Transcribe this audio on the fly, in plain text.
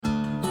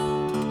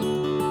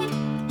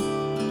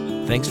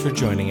Thanks for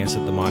joining us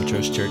at the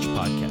Montrose Church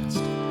Podcast.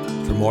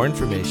 For more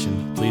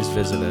information, please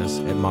visit us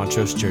at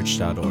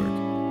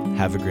montrosechurch.org.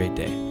 Have a great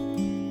day.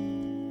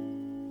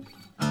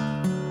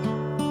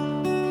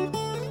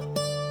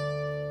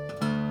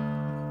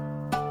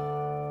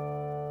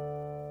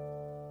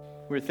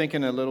 We're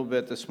thinking a little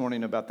bit this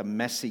morning about the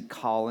messy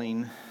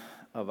calling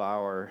of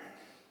our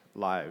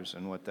lives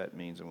and what that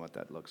means and what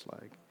that looks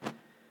like.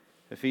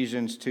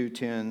 Ephesians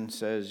 2:10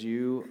 says,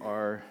 "You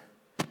are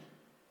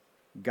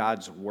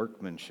God's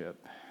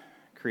workmanship,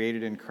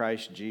 created in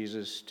Christ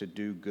Jesus to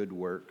do good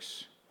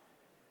works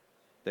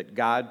that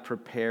God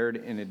prepared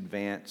in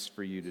advance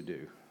for you to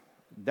do."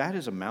 That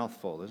is a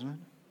mouthful, isn't it?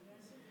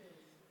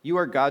 You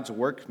are God's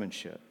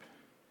workmanship,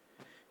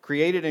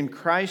 created in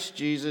Christ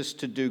Jesus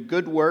to do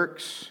good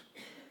works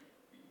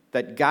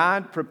that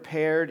God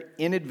prepared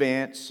in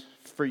advance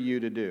for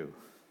you to do.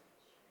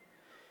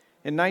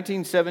 In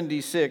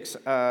 1976,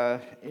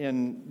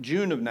 in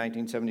June of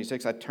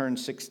 1976, I turned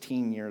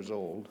 16 years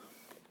old.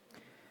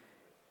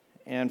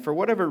 And for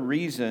whatever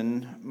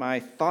reason, my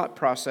thought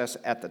process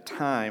at the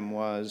time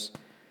was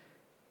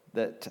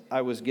that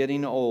I was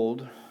getting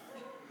old.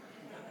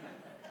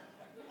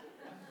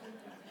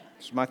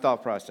 It's my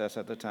thought process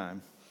at the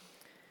time.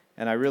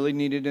 And I really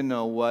needed to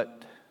know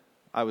what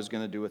I was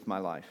going to do with my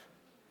life.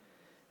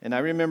 And I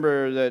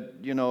remember that,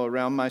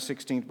 around my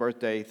 16th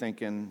birthday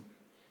thinking,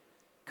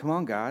 come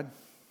on, God,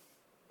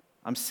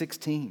 I'm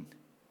 16.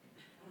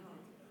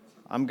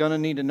 I'm going to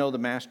need to know the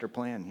master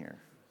plan here.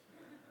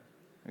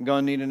 I'm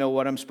going to need to know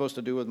what I'm supposed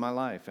to do with my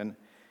life. And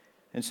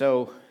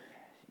so,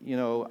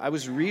 I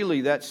was really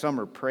that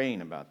summer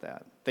praying about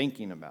that,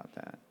 thinking about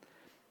that.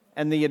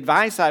 And the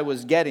advice I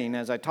was getting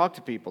as I talked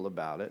to people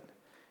about it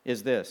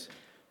is this: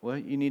 well,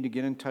 you need to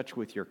get in touch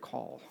with your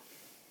call.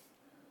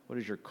 What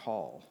is your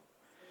call?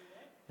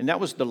 And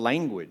that was the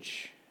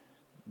language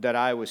that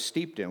I was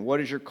steeped in. What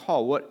is your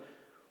call?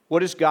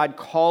 What is God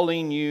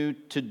calling you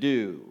to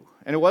do?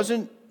 And it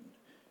wasn't,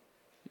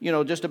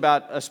 just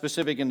about a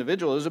specific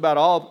individual. It was about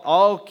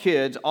all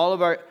kids, all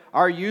of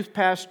our youth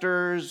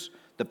pastors,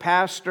 the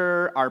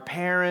pastor, our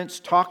parents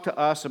talk to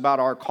us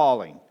about our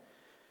calling.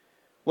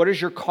 What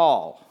is your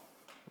call?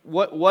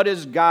 What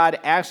is God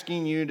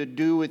asking you to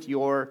do with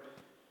your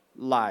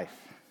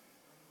life?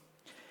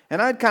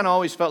 And I'd kind of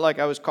always felt like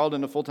I was called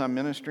into full-time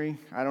ministry.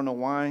 I don't know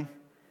why.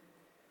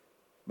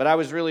 But I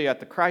was really at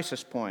the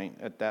crisis point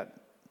at that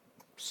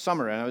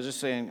summer, and I was just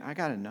saying, I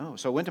got to know.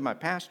 So I went to my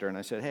pastor, and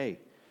I said, hey,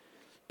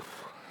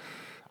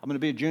 I'm going to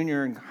be a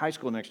junior in high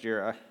school next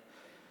year.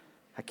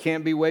 I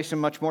can't be wasting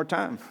much more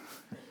time.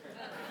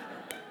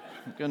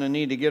 I'm going to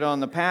need to get on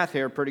the path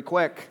here pretty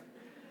quick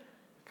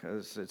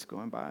because it's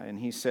going by. And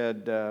he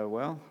said,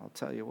 well, I'll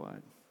tell you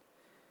what.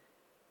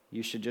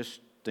 You should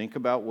just think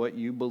about what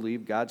you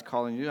believe God's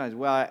calling you to do. I said,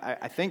 well,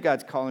 I think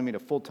God's calling me to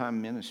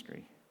full-time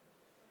ministry.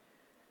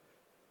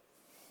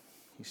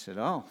 He said,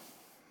 oh.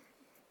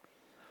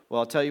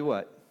 Well, I'll tell you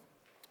what.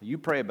 You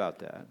pray about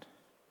that.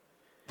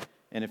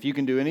 And if you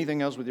can do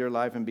anything else with your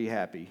life and be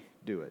happy,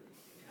 do it.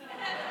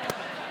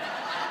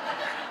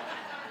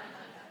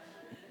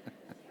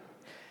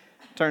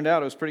 Turned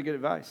out it was pretty good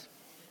advice.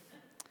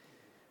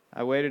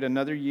 I waited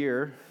another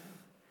year,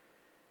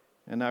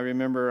 and I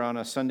remember on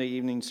a Sunday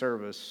evening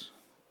service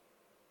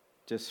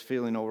just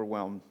feeling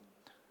overwhelmed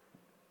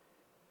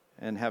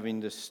and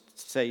having to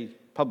say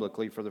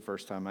publicly for the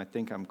first time, I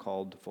think I'm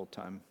called to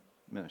full-time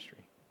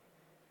ministry.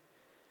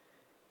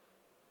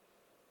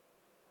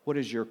 What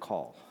is your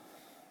call?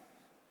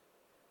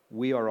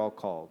 We are all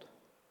called.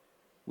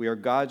 We are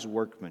God's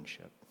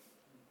workmanship,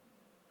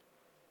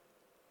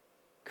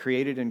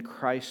 created in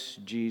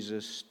Christ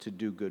Jesus to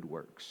do good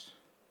works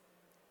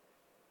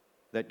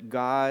that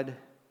God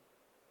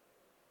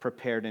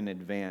prepared in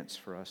advance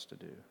for us to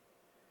do.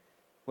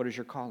 What is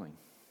your calling?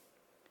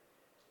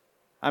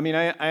 I mean,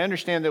 I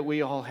understand that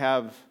we all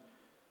have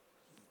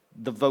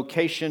the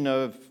vocation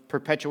of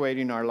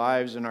perpetuating our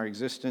lives and our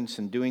existence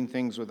and doing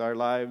things with our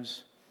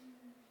lives.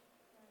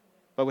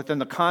 But within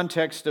the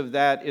context of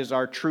that is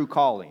our true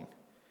calling.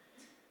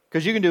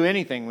 Because you can do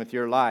anything with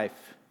your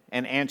life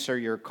and answer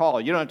your call.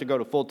 You don't have to go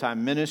to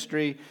full-time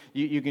ministry.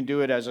 You can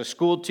do it as a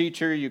school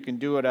teacher. You can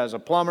do it as a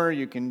plumber.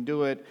 You can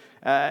do it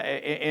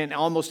in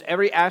almost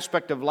every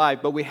aspect of life.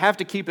 But we have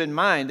to keep in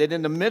mind that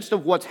in the midst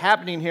of what's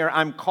happening here,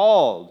 I'm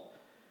called.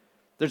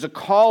 There's a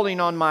calling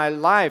on my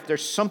life.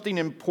 There's something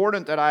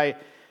important that I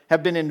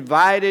have been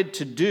invited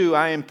to do.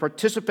 I am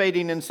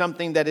participating in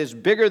something that is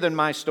bigger than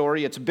my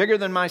story. It's bigger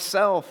than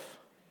myself.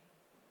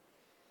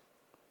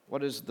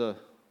 What is the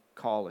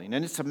calling?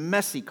 And it's a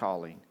messy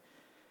calling.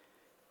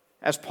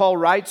 As Paul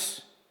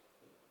writes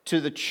to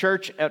the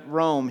church at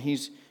Rome,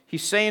 he's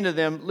saying to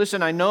them,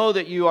 listen, I know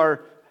that you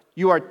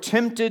are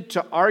tempted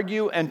to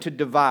argue and to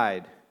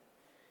divide.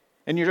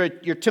 And you're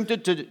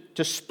tempted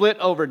to split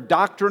over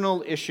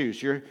doctrinal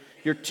issues. You're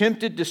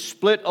tempted to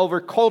split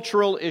over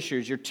cultural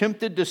issues. You're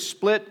tempted to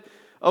split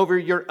over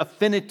your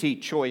affinity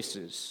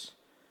choices.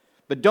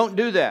 But don't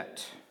do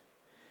that.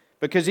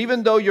 Because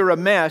even though you're a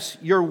mess,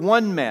 you're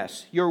one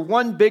mess. You're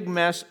one big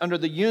mess under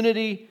the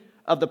unity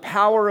of the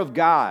power of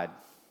God.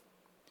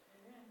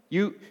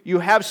 You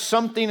have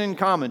something in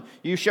common.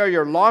 You share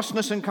your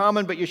lostness in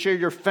common, but you share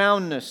your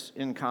foundness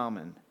in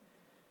common.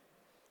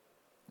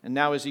 And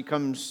now as he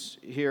comes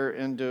here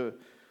into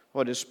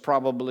what is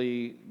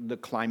probably the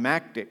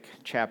climactic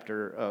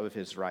chapter of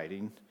his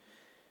writing,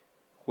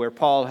 where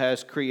Paul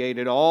has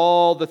created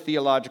all the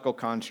theological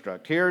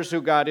construct. Here's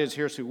who God is,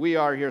 here's who we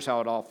are, here's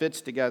how it all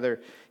fits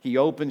together. He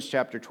opens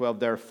chapter 12,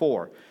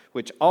 therefore,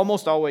 which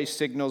almost always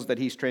signals that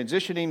he's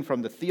transitioning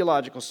from the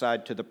theological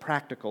side to the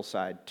practical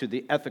side, to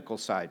the ethical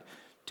side,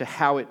 to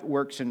how it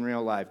works in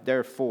real life.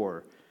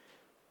 Therefore,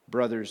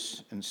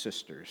 brothers and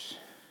sisters,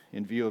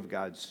 in view of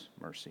God's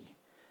mercy,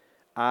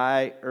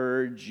 I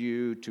urge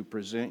you to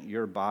present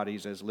your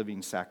bodies as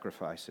living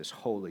sacrifices,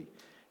 holy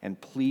and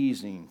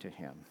pleasing to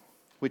Him,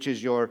 which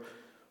is your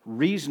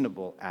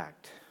reasonable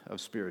act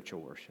of spiritual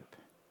worship.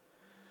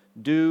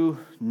 Do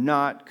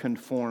not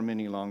conform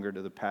any longer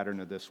to the pattern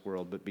of this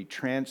world, but be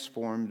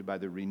transformed by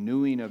the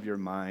renewing of your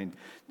mind,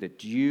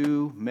 that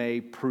you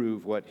may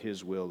prove what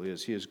His will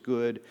is, His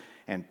good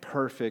and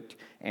perfect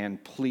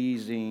and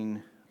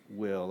pleasing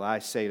will. I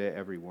say to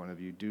every one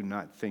of you, do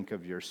not think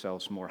of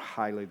yourselves more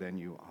highly than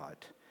you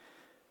ought,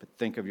 but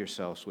think of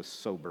yourselves with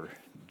sober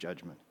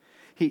judgment.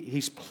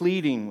 He's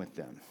pleading with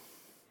them.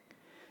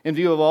 In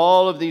view of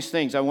all of these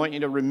things, I want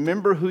you to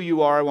remember who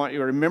you are. I want you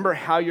to remember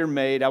how you're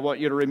made. I want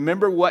you to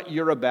remember what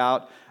you're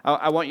about.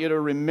 I want you to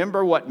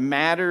remember what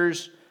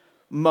matters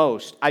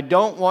most. I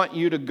don't want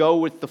you to go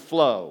with the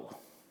flow.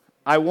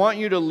 I want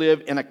you to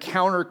live in a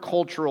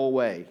countercultural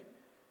way.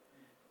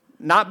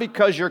 Not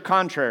because you're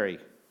contrary.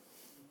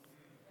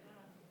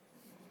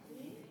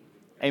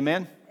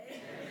 Amen?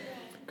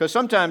 Because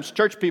sometimes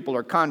church people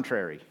are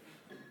contrary.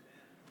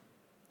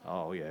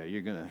 Oh, yeah,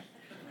 you're going to...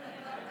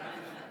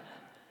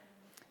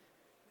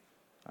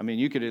 I mean,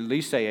 you could at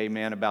least say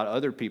amen about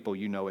other people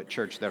you know at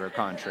church that are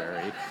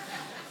contrary.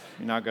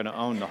 You're not going to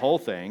own the whole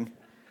thing.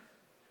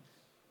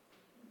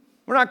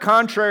 We're not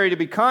contrary to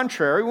be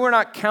contrary. We're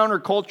not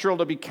countercultural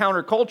to be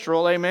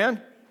countercultural,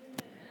 amen?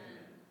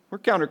 We're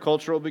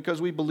countercultural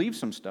because we believe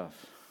some stuff.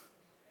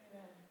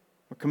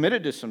 We're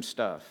committed to some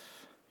stuff.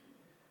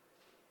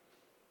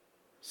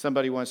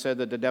 Somebody once said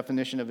that the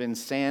definition of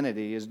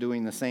insanity is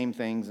doing the same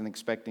things and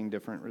expecting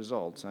different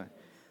results.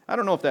 I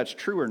don't know if that's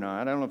true or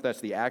not. I don't know if that's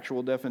the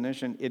actual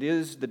definition. It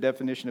is the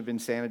definition of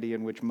insanity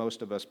in which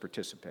most of us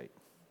participate.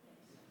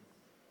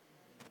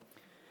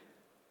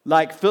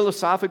 Like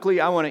philosophically,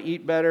 I want to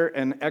eat better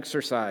and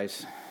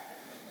exercise.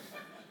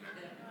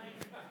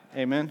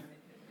 Amen?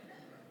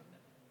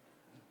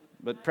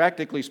 But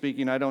practically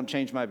speaking, I don't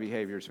change my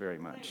behaviors very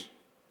much.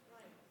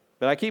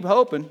 But I keep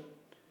hoping,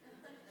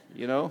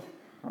 you know.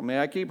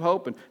 I keep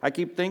hoping. I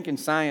keep thinking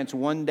science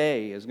one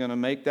day is going to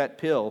make that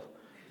pill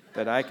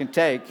that I can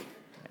take.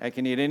 I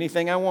can eat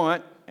anything I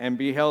want and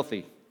be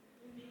healthy.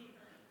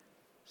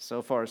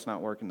 So far, it's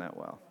not working that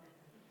well.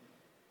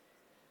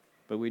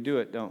 But we do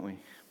it, don't we?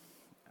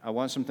 I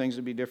want some things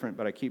to be different,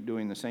 but I keep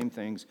doing the same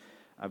things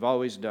I've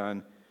always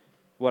done.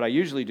 What I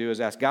usually do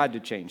is ask God to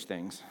change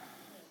things,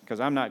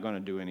 because I'm not going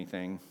to do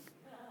anything.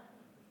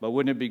 But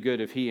wouldn't it be good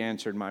if He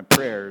answered my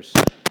prayers?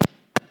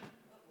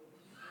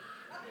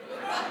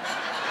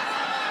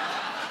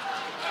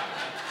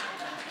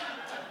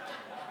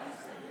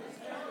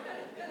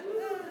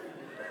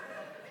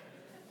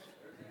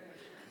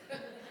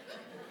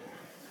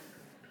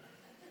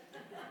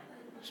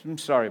 I'm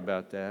sorry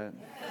about that.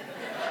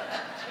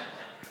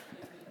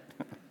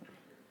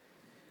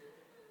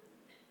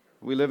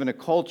 We live in a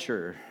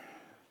culture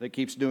that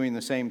keeps doing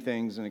the same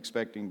things and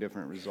expecting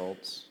different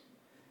results.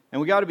 And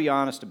we got to be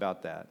honest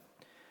about that.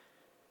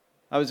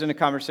 I was in a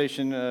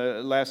conversation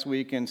last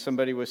week and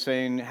somebody was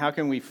saying, how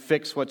can we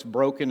fix what's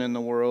broken in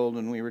the world?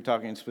 And we were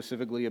talking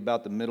specifically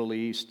about the Middle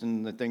East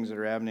and the things that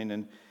are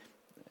happening.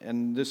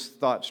 And this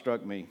thought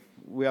struck me.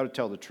 We ought to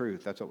tell the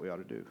truth. That's what we ought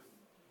to do.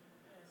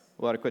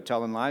 We ought to quit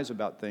telling lies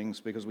about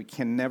things because we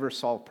can never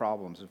solve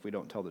problems if we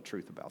don't tell the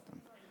truth about them.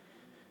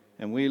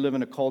 And we live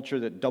in a culture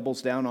that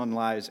doubles down on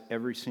lies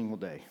every single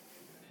day.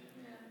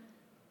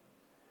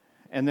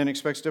 And then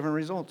expects different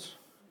results.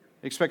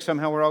 Expects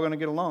somehow we're all going to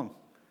get along.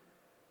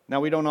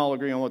 Now, we don't all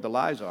agree on what the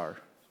lies are.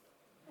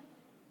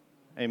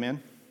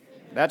 Amen?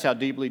 That's how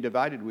deeply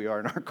divided we are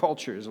in our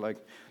culture. It's like,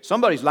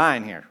 somebody's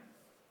lying here.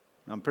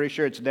 I'm pretty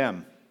sure it's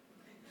them.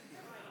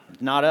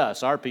 It's not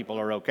us. Our people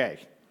are okay.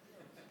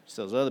 It's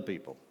those other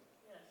people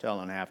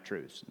telling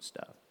half-truths and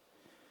stuff.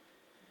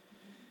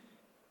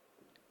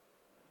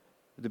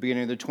 At the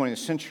beginning of the 20th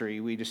century,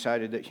 we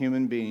decided that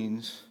human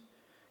beings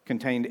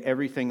contained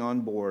everything on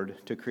board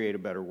to create a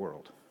better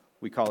world.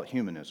 We call it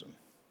humanism.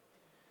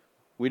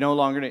 We no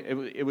longer,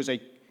 it was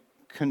a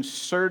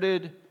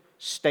concerted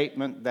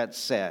statement that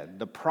said,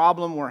 the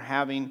problem we're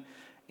having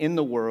in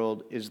the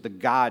world is the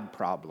God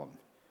problem.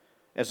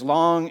 As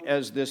long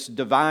as this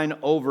divine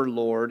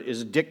overlord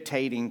is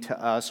dictating to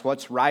us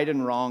what's right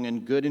and wrong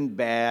and good and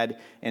bad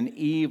and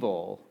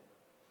evil,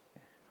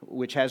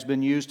 which has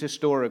been used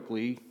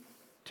historically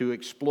to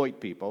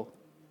exploit people.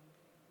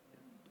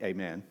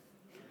 Amen.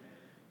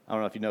 I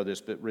don't know if you know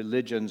this, but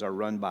religions are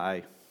run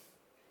by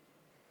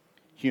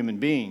human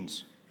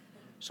beings.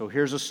 So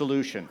here's a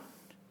solution.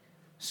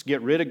 Let's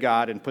get rid of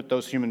God and put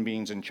those human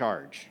beings in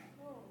charge.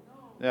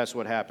 That's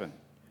what happened.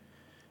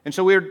 And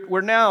so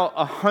we're now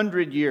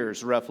 100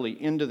 years roughly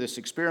into this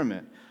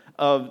experiment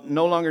of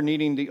no longer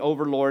needing the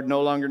overlord,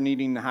 no longer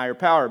needing the higher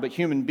power, but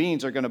human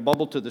beings are going to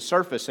bubble to the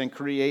surface and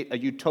create a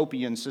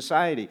utopian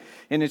society.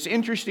 And it's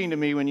interesting to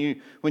me when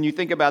you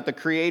think about the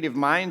creative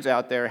minds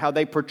out there, how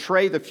they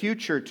portray the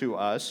future to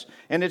us,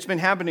 and it's been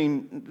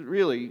happening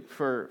really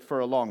for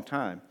a long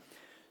time.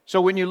 So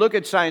when you look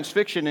at science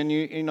fiction and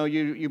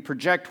you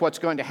project what's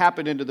going to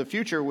happen into the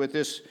future with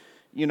this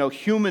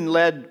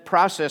human-led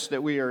process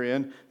that we are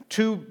in,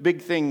 two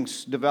big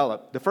things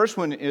develop. The first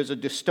one is a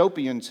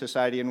dystopian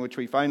society in which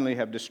we finally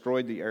have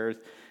destroyed the earth,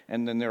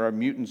 and then there are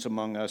mutants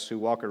among us who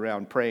walk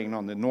around preying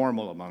on the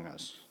normal among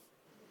us.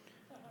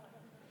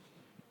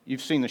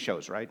 You've seen the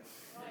shows, right?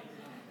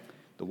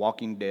 The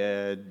Walking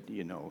Dead,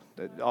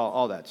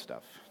 all that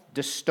stuff.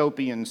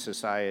 Dystopian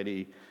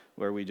society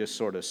where we just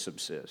sort of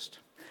subsist.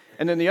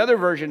 And then the other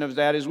version of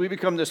that is we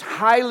become this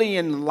highly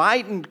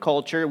enlightened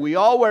culture. We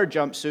all wear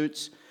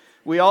jumpsuits.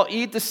 We all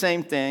eat the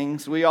same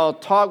things. We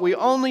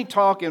only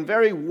talk in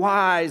very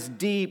wise,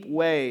 deep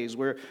ways.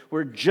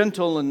 We're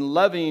gentle and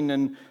loving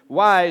and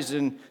wise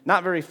and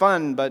not very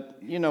fun, but,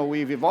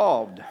 we've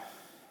evolved.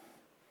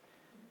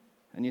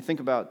 And you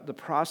think about the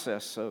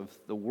process of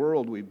the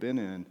world we've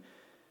been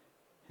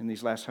in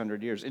these last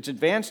 100 years. It's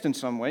advanced in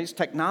some ways.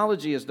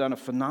 Technology has done a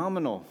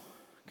phenomenal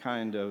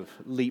kind of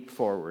leap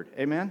forward.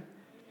 Amen?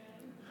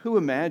 Who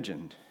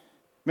imagined?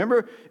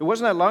 Remember, it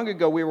wasn't that long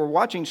ago we were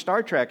watching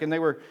Star Trek and they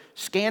were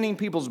scanning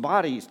people's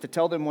bodies to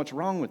tell them what's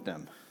wrong with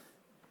them.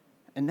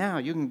 And now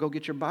you can go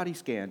get your body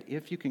scanned.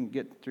 If you can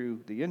get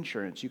through the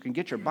insurance, you can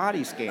get your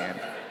body scanned.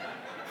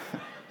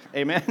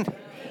 Amen?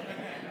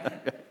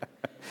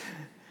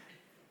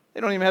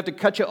 They don't even have to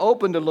cut you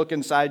open to look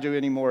inside you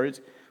anymore.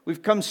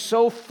 We've come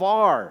so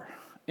far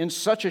in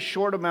such a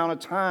short amount of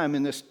time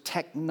in this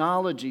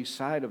technology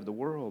side of the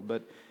world.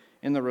 But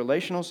in the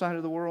relational side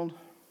of the world,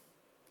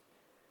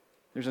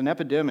 there's an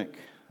epidemic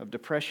of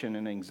depression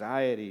and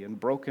anxiety and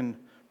broken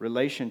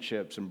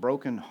relationships and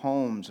broken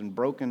homes and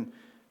broken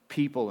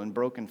people and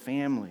broken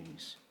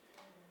families.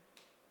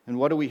 And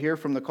what do we hear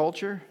from the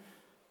culture?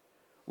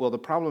 Well, the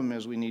problem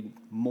is we need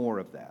more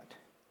of that.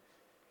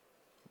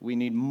 We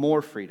need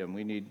more freedom.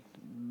 We need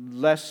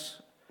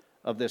less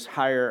of this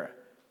higher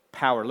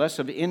power, less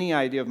of any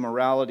idea of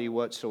morality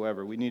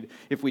whatsoever.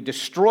 If we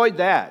destroyed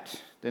that,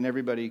 then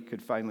everybody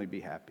could finally be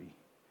happy.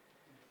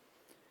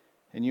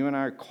 And you and I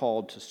are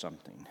called to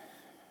something.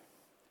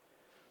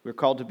 We're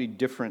called to be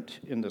different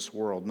in this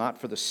world, not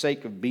for the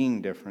sake of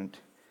being different,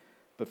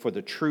 but for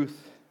the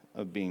truth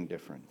of being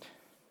different.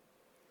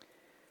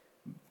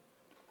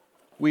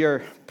 We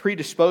are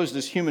predisposed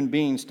as human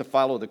beings to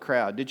follow the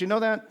crowd. Did you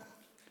know that?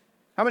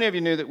 How many of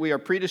you knew that we are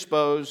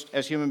predisposed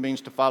as human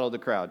beings to follow the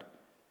crowd?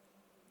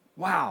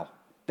 Wow,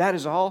 that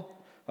is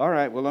all? All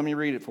right, well, let me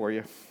read it for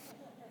you.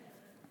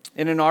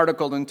 In an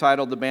article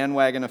entitled The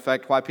Bandwagon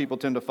Effect, Why People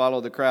Tend to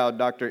Follow the Crowd,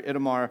 Dr.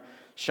 Itamar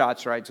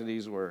Schatz writes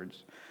these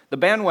words. The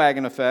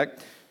bandwagon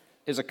effect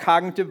is a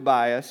cognitive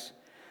bias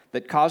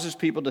that causes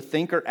people to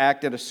think or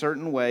act in a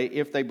certain way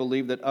if they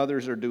believe that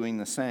others are doing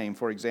the same.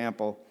 For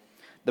example,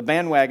 the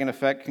bandwagon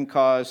effect can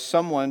cause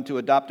someone to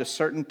adopt a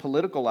certain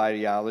political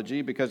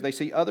ideology because they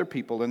see other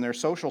people in their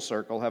social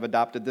circle have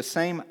adopted the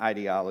same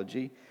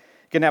ideology.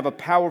 It can have a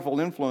powerful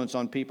influence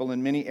on people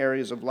in many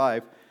areas of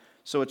life.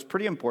 So it's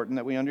pretty important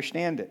that we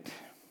understand it.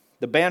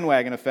 The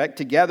bandwagon effect,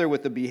 together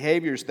with the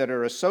behaviors that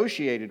are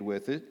associated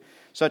with it,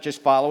 such as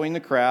following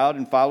the crowd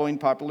and following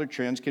popular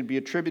trends, can be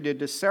attributed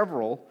to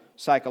several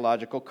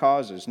psychological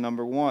causes.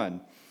 Number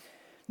one,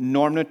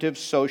 normative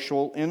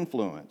social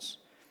influence.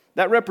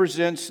 That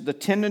represents the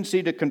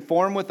tendency to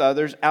conform with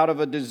others out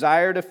of a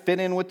desire to fit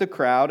in with the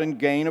crowd and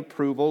gain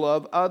approval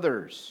of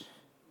others.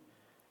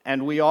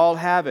 And we all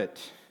have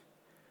it.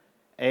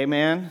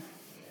 Amen?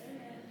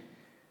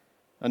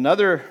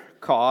 Another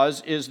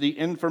cause is the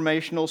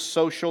informational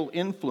social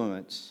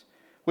influence,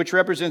 which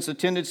represents a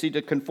tendency to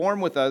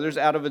conform with others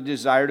out of a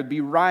desire to be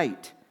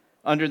right,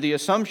 under the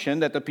assumption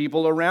that the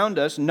people around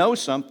us know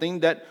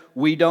something that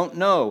we don't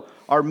know,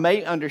 or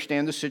may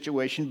understand the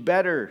situation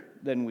better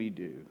than we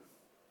do.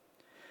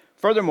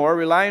 Furthermore,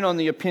 relying on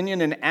the opinion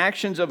and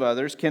actions of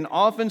others can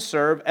often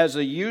serve as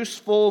a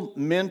useful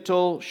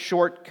mental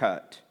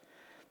shortcut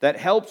that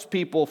helps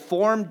people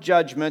form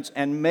judgments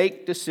and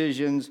make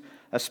decisions,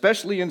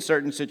 especially in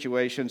certain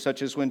situations,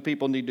 such as when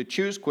people need to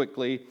choose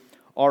quickly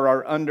or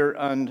are under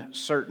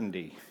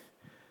uncertainty.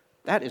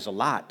 That is a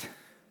lot.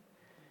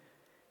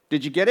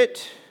 Did you get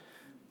it?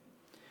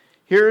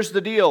 Here's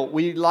the deal.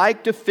 We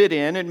like to fit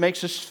in. It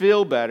makes us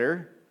feel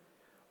better.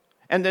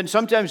 And then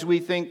sometimes we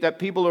think that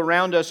people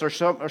around us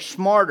are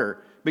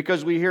smarter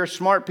because we hear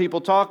smart people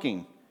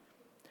talking.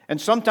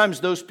 And sometimes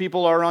those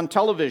people are on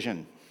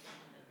television.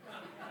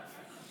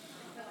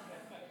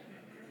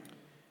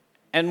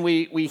 And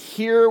we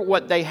hear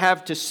what they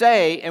have to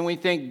say, and we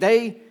think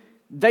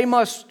they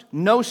must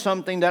know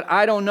something that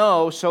I don't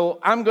know, so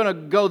I'm going to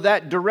go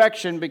that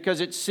direction because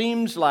it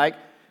seems like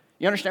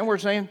You understand what we're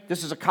saying?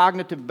 This is a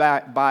cognitive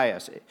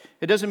bias.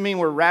 It doesn't mean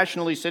we're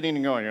rationally sitting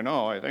and going,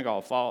 I think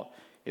I'll fall.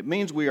 It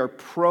means we are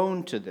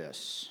prone to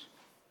this.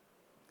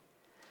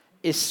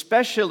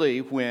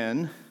 Especially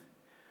when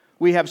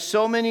we have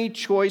so many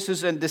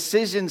choices and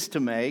decisions to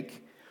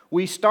make,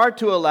 we start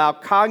to allow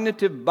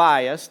cognitive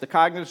bias, the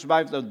cognitive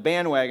bias of the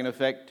bandwagon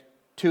effect,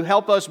 to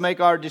help us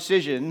make our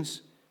decisions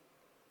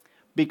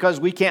because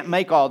we can't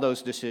make all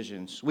those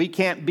decisions. We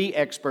can't be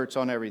experts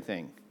on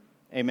everything.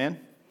 Amen?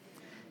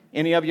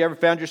 Any of you ever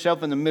found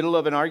yourself in the middle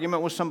of an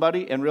argument with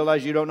somebody and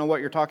realize you don't know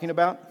what you're talking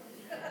about?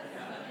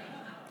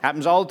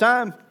 Happens all the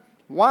time.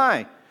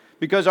 Why?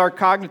 Because our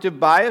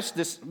cognitive bias,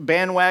 this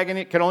bandwagon,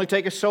 it can only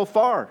take us so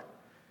far.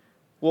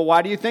 Well,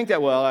 why do you think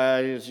that?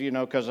 Well,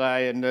 because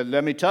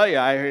let me tell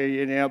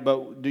you,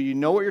 but do you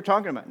know what you're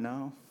talking about?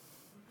 No,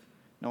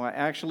 I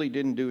actually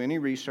didn't do any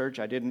research.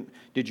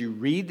 Did you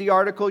read the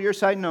article you're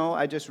citing? No,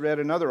 I just read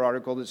another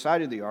article that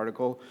cited the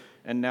article,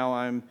 and now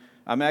I'm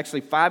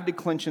actually 5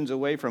 declensions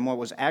away from what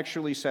was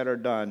actually said or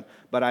done,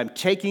 but I'm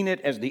taking it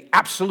as the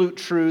absolute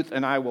truth,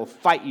 and I will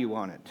fight you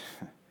on it.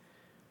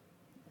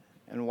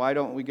 And why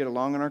don't we get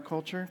along in our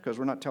culture? Because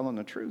we're not telling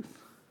the truth.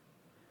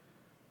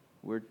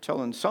 We're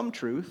telling some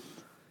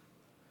truth,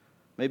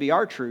 maybe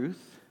our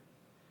truth,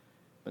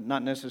 but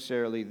not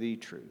necessarily the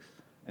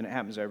truth. And it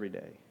happens every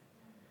day.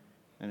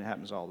 And it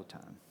happens all the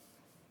time.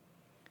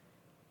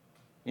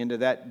 Into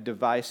that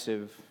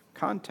divisive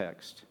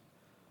context,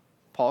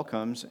 Paul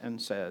comes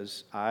and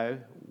says, I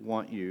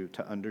want you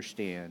to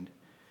understand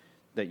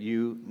that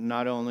you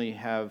not only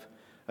have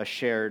a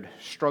shared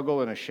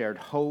struggle and a shared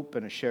hope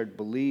and a shared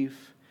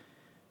belief,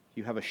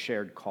 you have a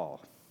shared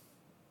call.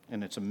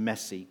 And it's a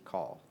messy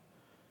call.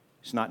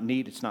 It's not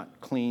neat, it's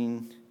not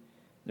clean.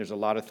 There's a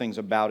lot of things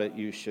about it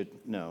you should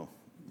know.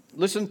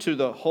 Listen to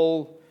the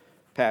whole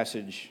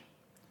passage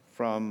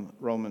from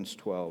Romans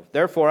 12.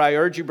 Therefore, I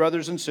urge you,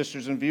 brothers and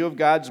sisters, in view of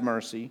God's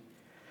mercy,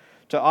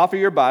 to offer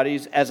your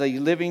bodies as a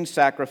living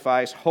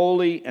sacrifice,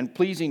 holy and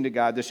pleasing to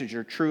God. This is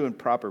your true and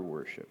proper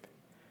worship.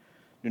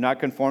 Do not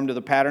conform to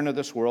the pattern of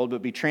this world,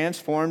 but be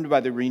transformed by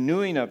the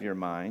renewing of your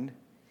mind.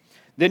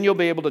 Then you'll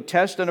be able to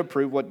test and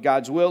approve what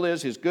God's will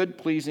is, His good,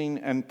 pleasing,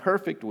 and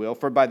perfect will.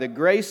 For by the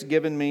grace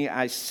given me,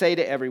 I say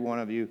to every one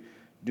of you,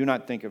 do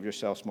not think of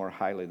yourselves more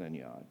highly than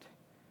you ought,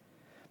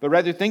 but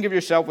rather think of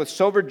yourself with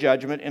sober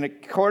judgment in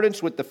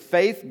accordance with the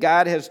faith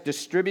God has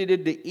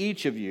distributed to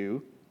each of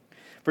you.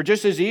 For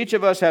just as each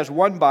of us has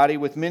one body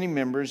with many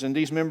members, and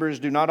these members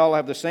do not all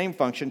have the same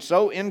function,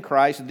 so in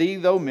Christ, we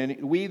though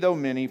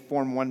many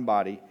form one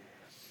body,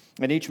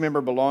 and each member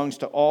belongs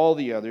to all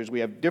the others. We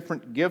have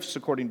different gifts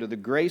according to the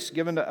grace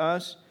given to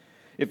us.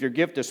 If your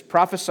gift is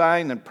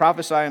prophesying, then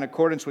prophesy in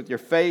accordance with your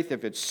faith.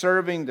 If it's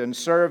serving, then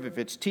serve. If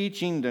it's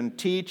teaching, then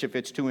teach. If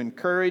it's to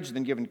encourage,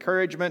 then give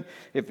encouragement.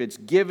 If it's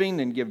giving,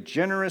 then give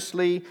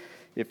generously.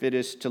 If it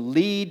is to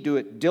lead, do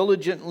it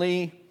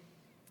diligently.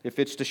 If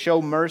it's to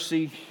show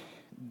mercy,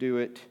 do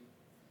it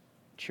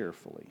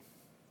cheerfully.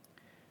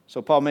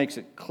 So Paul makes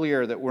it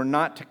clear that we're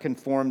not to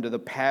conform to the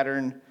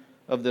pattern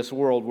of this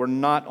world. We're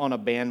not on a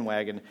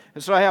bandwagon.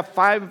 And so I have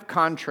 5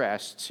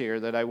 contrasts here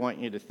that I want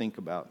you to think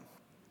about.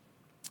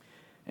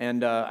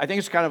 And I think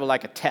it's kind of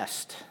like a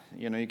test.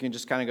 You can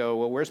just kind of go,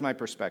 well, where's my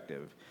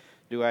perspective?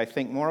 Do I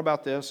think more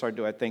about this or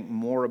do I think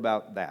more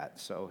about that?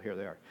 So here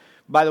they are.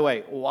 By the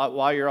way,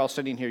 while you're all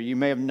sitting here, you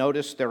may have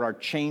noticed there are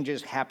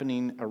changes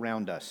happening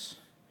around us.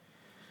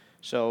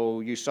 So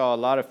you saw a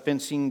lot of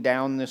fencing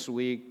down this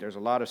week. There's a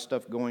lot of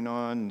stuff going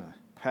on. The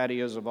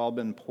patios have all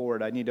been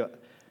poured. I need to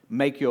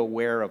make you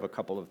aware of a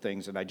couple of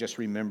things that I just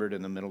remembered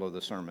in the middle of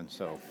the sermon.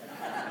 So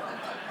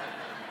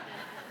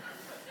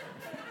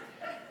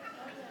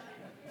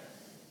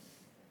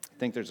I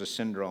think there's a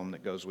syndrome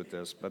that goes with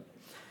this. But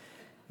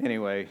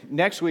anyway,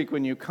 next week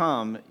when you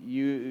come,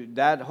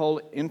 that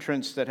whole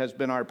entrance that has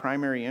been our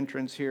primary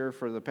entrance here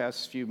for the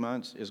past few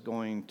months is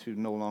going to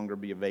no longer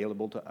be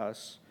available to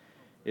us.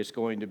 It's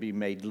going to be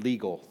made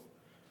legal.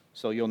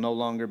 So you'll no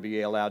longer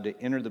be allowed to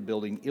enter the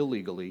building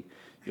illegally.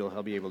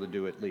 You'll be able to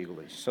do it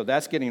legally. So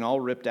that's getting all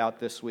ripped out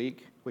this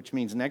week, which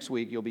means next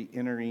week you'll be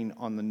entering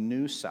on the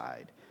new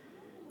side.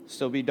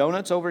 So be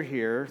donuts over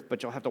here,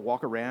 but you'll have to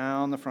walk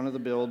around the front of the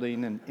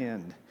building and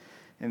in.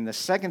 And the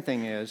second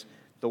thing is,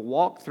 the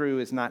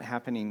walkthrough is not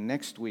happening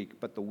next week,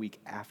 but the week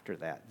after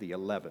that, the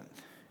 11th.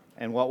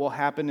 And what will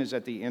happen is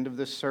at the end of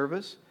this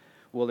service,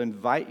 we'll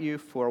invite you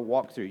for a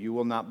walkthrough. You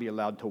will not be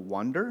allowed to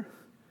wander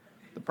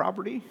the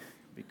property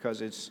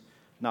because it's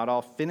not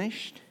all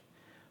finished.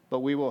 But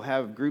we will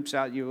have groups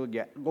out. You will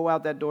go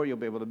out that door. You'll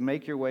be able to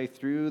make your way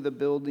through the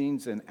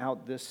buildings and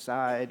out this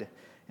side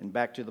and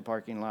back to the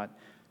parking lot.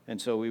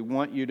 And so we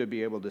want you to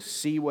be able to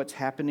see what's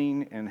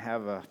happening and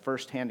have a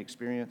firsthand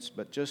experience.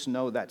 But just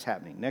know that's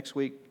happening. Next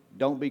week,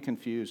 don't be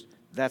confused.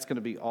 That's going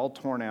to be all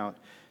torn out.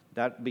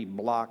 That'll be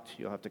blocked.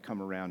 You'll have to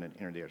come around and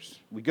enter theirs.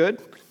 We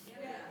good?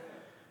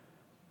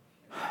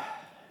 Yeah.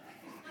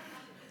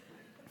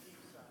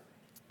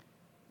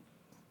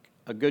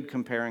 A good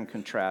compare and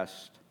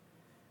contrast.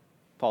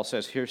 Paul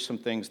says, here's some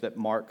things that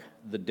mark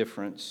the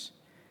difference.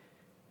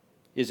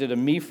 Is it a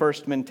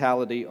me-first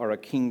mentality or a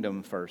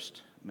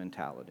kingdom-first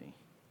mentality?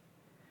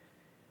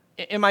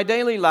 In my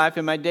daily life,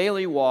 in my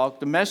daily walk,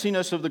 the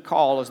messiness of the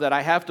call is that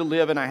I have to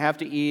live and I have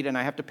to eat and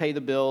I have to pay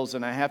the bills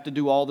and I have to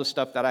do all the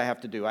stuff that I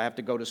have to do. I have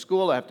to go to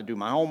school, I have to do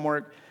my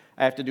homework,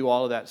 I have to do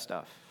all of that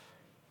stuff.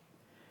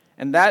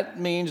 And that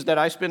means that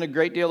I spend a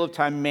great deal of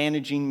time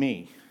managing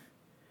me.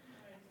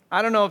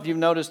 I don't know if you've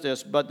noticed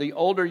this, but the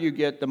older you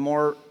get, the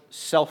more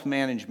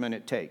self-management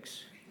it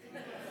takes.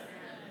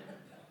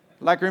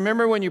 Like,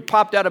 remember when you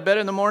popped out of bed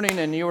in the morning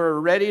and you were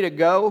ready to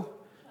go?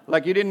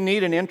 Like you didn't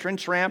need an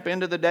entrance ramp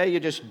into the day. You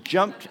just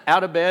jumped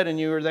out of bed and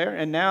you were there.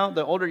 And now,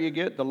 the older you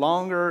get, the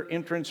longer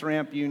entrance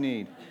ramp you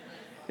need.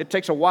 It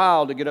takes a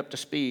while to get up to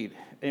speed.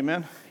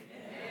 Amen?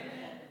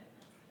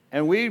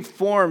 And we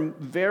form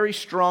very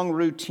strong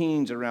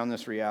routines around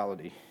this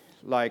reality.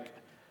 Like,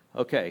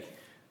 okay,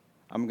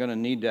 I'm going to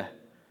need to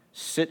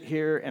sit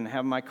here and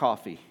have my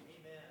coffee.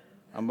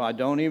 I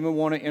don't even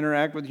want to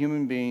interact with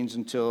human beings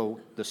until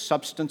the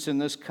substance in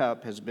this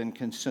cup has been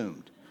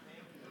consumed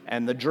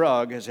and the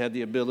drug has had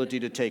the ability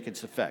to take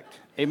its effect.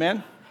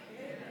 Amen?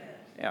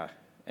 Yeah.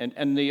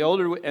 And the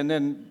older, and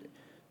then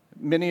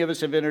many of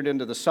us have entered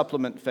into the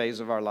supplement phase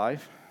of our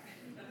life.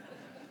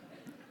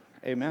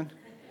 Amen?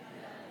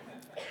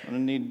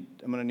 I'm going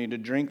to need to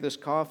drink this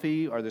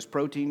coffee or this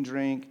protein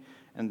drink,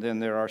 and then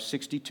there are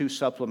 62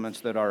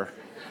 supplements that are,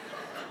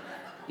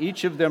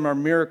 each of them are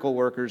miracle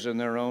workers in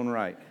their own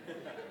right.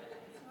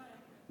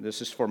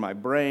 This is for my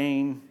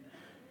brain.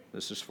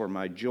 This is for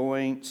my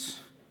joints.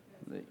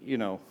 You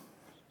know,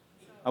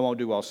 I won't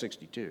do all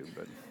 62,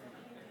 but.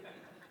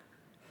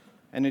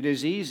 And it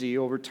is easy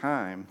over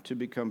time to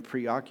become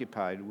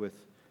preoccupied with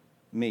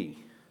me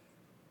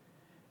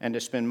and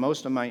to spend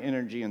most of my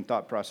energy and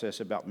thought process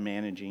about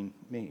managing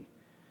me.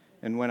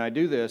 And when I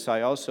do this,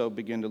 I also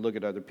begin to look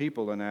at other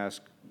people and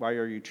ask, why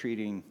are you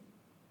treating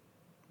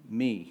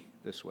me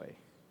this way?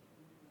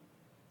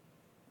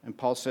 And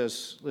Paul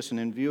says, listen,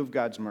 in view of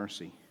God's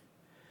mercy,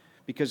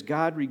 because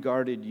God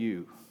regarded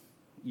you,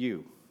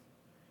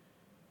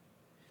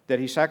 that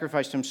he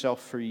sacrificed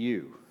himself for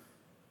you,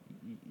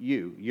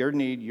 your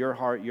need, your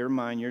heart, your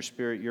mind, your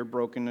spirit, your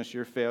brokenness,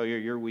 your failure,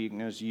 your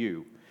weakness,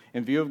 you.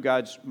 In view of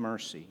God's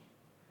mercy,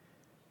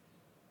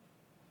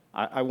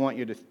 I want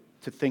you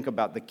to think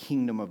about the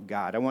kingdom of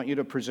God. I want you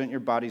to present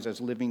your bodies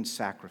as living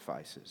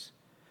sacrifices.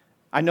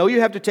 I know you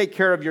have to take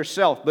care of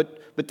yourself,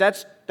 but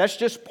that's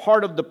just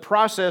part of the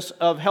process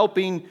of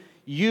helping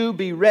you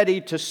be ready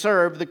to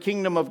serve the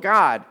kingdom of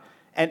God.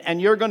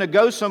 And you're going to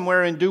go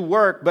somewhere and do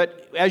work,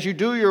 but as you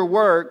do your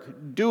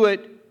work, do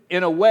it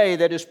in a way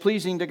that is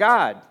pleasing to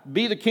God.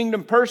 Be the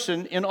kingdom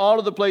person in all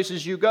of the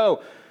places you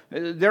go.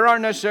 There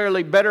aren't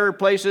necessarily better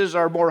places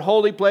or more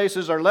holy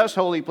places or less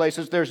holy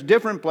places. There's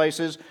different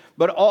places,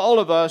 but all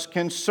of us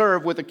can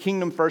serve with a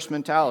kingdom-first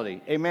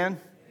mentality. Amen?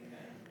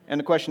 And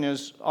the question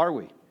is, are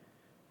we?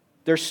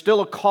 There's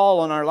still a call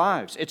on our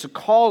lives. It's a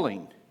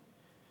calling.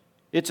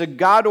 It's a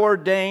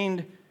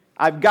God-ordained,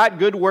 I've got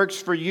good works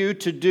for you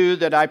to do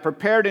that I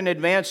prepared in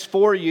advance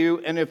for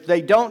you, and if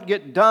they don't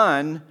get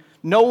done,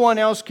 no one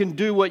else can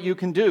do what you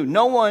can do.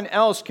 No one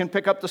else can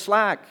pick up the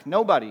slack.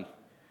 Nobody.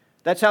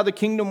 That's how the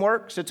kingdom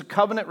works. It's a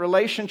covenant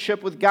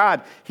relationship with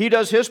God. He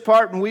does his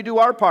part and we do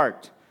our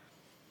part.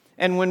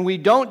 And when we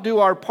don't do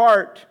our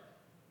part,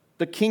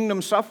 the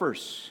kingdom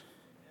suffers.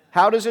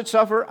 How does it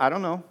suffer? I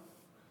don't know.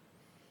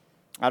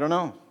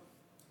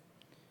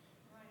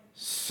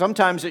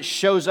 Sometimes it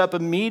shows up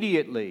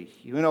immediately.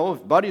 You know,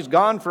 if Buddy's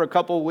gone for a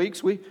couple of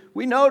weeks, we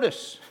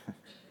notice.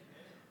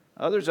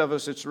 Others of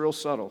us, it's real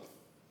subtle.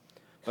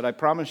 But I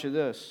promise you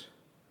this,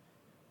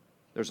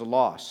 there's a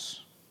loss.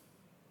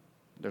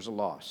 There's a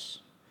loss.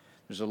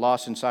 There's a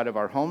loss inside of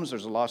our homes.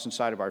 There's a loss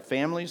inside of our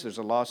families. There's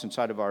a loss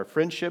inside of our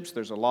friendships.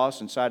 There's a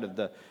loss inside of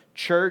the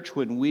church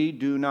when we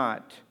do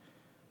not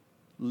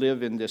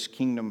live in this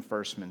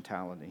kingdom-first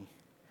mentality.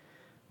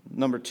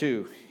 Number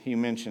 2, he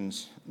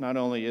mentions, not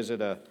only is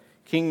it a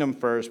kingdom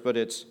first, but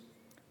it's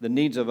the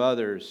needs of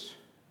others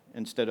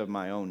instead of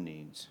my own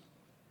needs.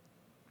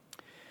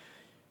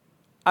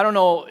 I don't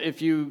know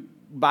if you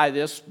buy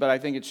this, but I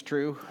think it's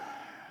true.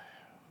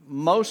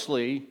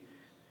 Mostly,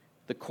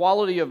 the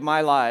quality of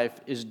my life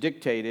is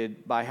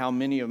dictated by how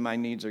many of my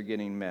needs are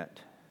getting met.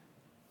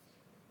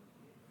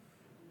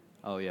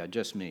 Oh yeah,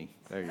 just me.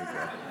 There you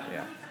go.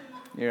 Yeah.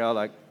 You're all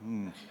like,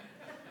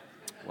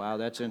 wow,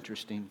 that's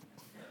interesting.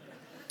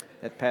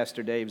 That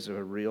Pastor Dave's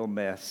a real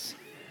mess.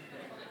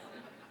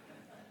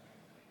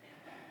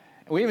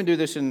 We even do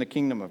this in the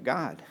kingdom of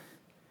God.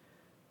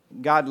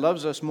 God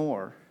loves us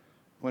more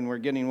when we're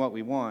getting what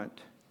we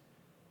want,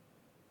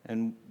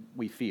 and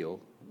we feel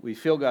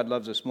God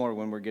loves us more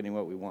when we're getting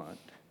what we want,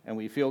 and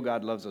we feel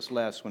God loves us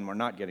less when we're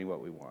not getting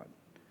what we want.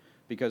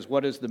 Because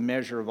what is the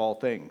measure of all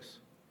things?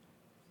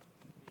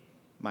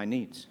 My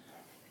needs.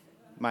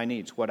 My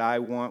needs. What I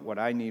want, what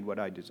I need, what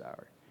I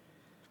desire.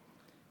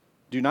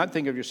 Do not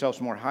think of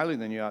yourselves more highly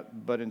than you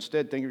ought, but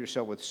instead think of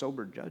yourself with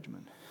sober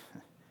judgment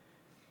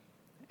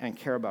and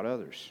care about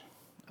others.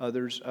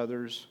 Others.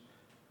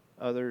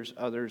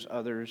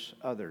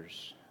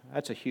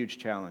 That's a huge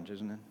challenge,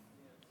 isn't it?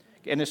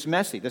 And it's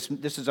messy. This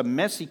is a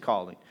messy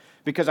calling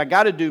because I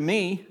got to do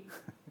me,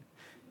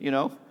 you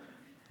know.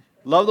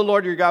 Love the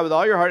Lord your God with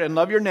all your heart and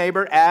love your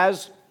neighbor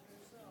as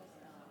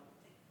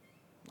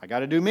I got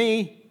to do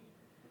me.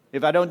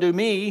 If I don't do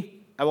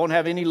me, I won't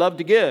have any love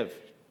to give.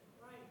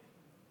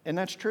 And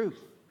that's true.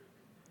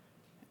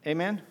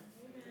 Amen?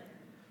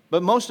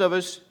 But most of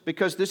us,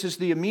 because this is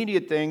the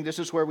immediate thing, this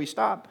is where we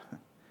stop.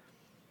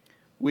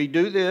 We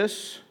do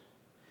this,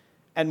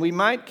 and we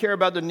might care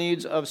about the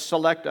needs of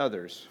select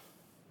others,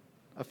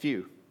 a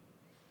few.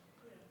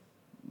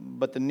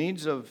 But the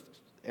needs of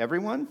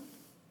everyone,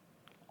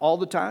 all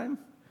the time,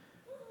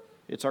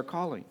 it's our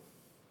calling.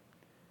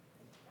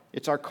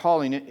 It's our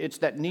calling. It's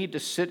that need to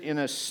sit in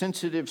a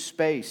sensitive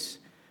space,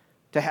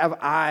 to have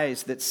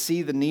eyes that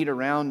see the need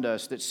around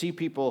us, that see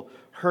people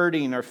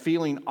hurting or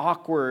feeling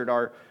awkward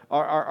or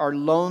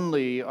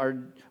lonely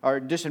or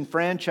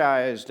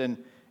disenfranchised.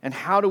 And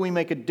how do we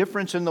make a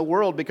difference in the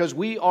world? Because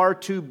we are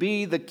to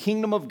be the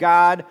kingdom of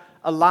God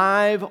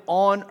alive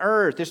on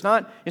earth. It's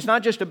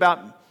not just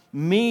about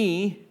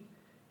me.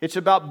 It's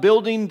about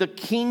building the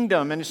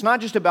kingdom. And it's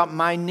not just about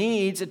my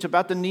needs. It's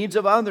about the needs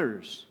of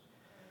others.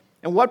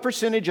 And what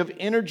percentage of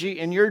energy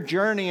in your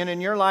journey and in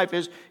your life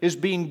is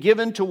being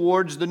given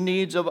towards the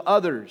needs of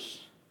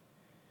others?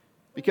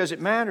 Because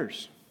it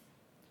matters.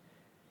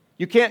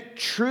 You can't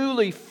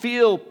truly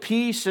feel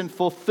peace and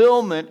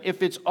fulfillment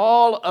if it's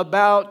all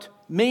about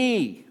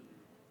me.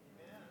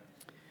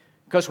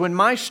 Because when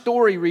my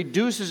story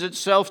reduces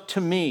itself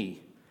to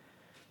me,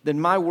 then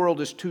my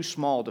world is too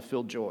small to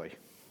feel joy.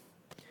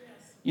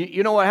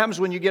 You know what happens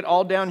when you get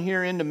all down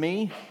here into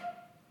me?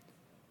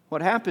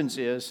 What happens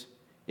is,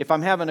 if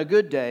I'm having a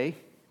good day,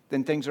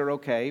 then things are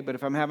okay. But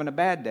if I'm having a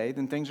bad day,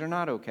 then things are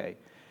not okay.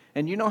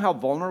 And you know how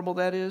vulnerable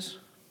that is?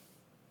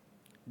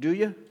 Do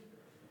you?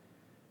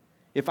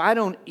 If I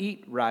don't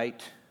eat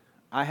right,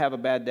 I have a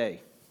bad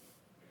day.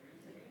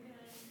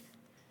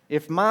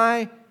 If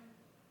my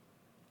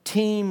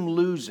team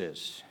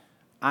loses,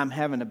 I'm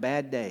having a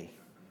bad day.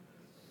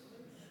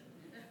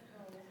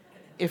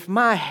 If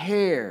my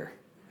hair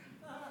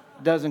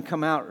doesn't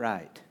come out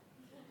right,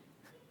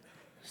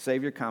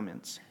 save your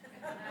comments.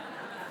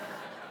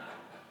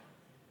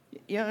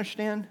 You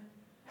understand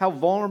how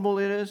vulnerable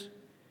it is?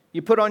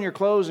 You put on your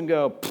clothes and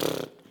go,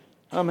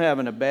 I'm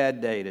having a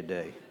bad day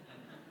today.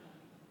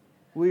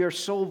 We are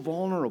so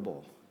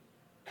vulnerable.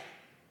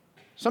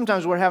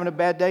 Sometimes we're having a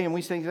bad day and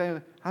we think,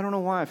 I don't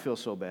know why I feel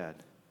so bad.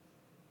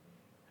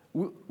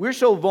 We're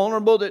so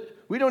vulnerable that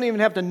we don't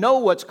even have to know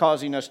what's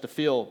causing us to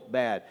feel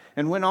bad.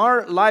 And when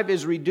our life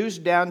is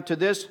reduced down to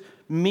this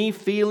me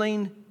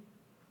feeling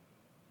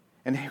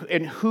and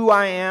who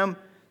I am,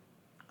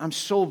 I'm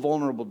so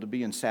vulnerable to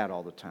being sad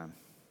all the time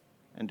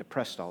and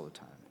depressed all the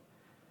time.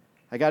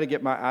 I got to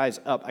get my eyes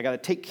up. I got to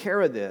take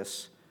care of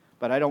this,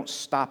 but I don't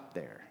stop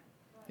there.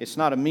 It's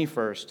not a me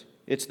first.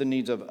 It's the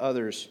needs of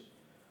others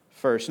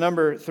first.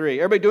 Number 3.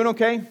 Everybody doing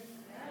okay? Yes.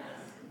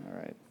 All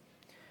right.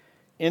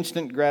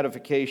 Instant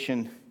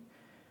gratification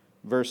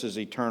versus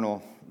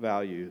eternal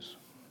values.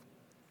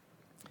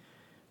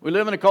 We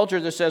live in a culture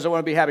that says, I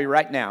want to be happy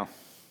right now,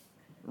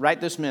 right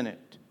this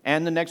minute,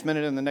 and the next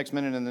minute, and the next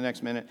minute, and the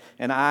next minute,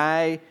 and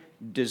I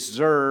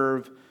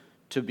deserve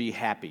to be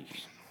happy.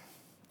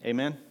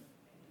 Amen?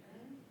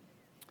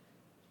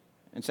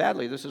 And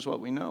sadly, this is what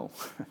we know.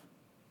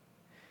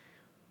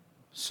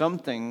 Some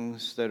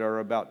things that are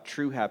about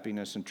true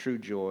happiness and true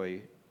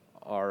joy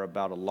are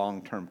about a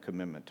long-term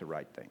commitment to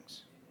right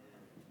things.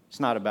 It's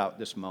not about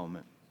this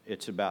moment.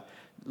 It's about,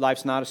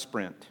 life's not a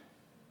sprint.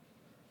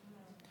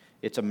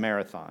 It's a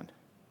marathon.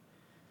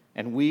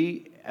 And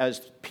we, as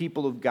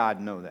people of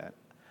God, know that.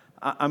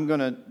 I'm going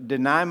to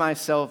deny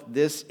myself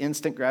this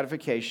instant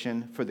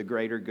gratification for the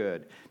greater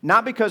good.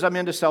 Not because I'm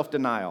into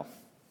self-denial.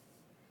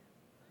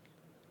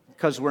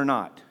 Because we're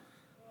not.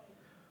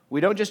 We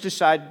don't just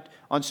decide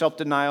on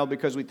self-denial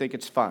because we think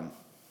it's fun.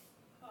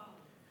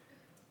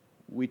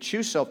 We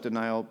choose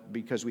self-denial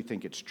because we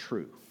think it's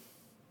true.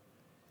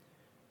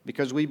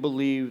 Because we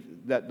believe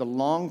that the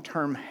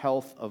long-term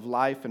health of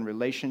life and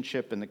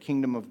relationship and the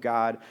kingdom of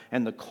God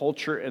and the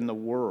culture and the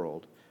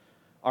world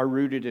are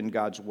rooted in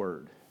God's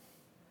word.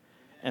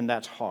 And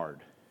that's hard.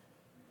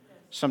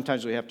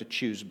 Sometimes we have to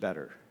choose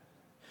better.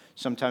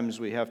 Sometimes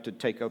we have to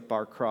take up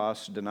our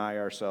cross, deny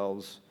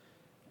ourselves,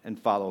 and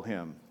follow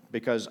Him.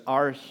 Because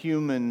our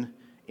human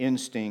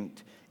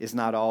instinct is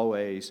not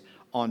always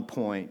on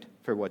point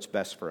for what's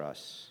best for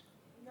us.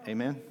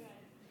 Amen?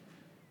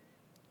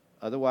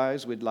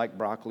 Otherwise, we'd like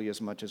broccoli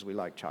as much as we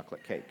like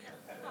chocolate cake.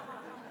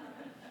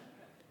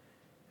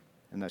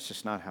 And that's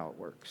just not how it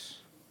works.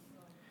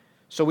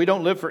 So we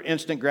don't live for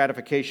instant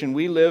gratification.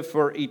 We live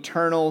for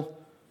eternal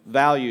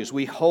values.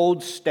 We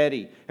hold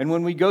steady. And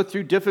when we go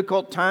through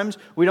difficult times,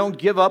 we don't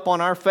give up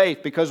on our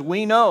faith because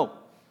we know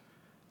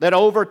that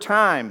over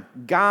time,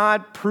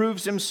 God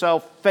proves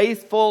Himself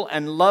faithful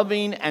and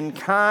loving and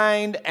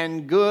kind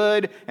and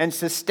good and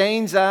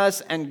sustains us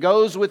and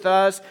goes with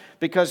us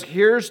because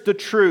here's the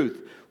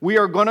truth. We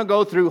are going to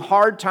go through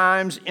hard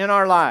times in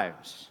our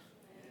lives.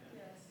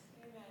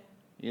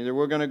 Either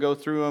we're going to go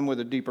through them with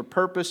a deeper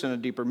purpose and a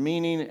deeper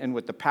meaning and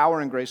with the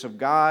power and grace of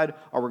God,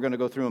 or we're going to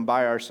go through them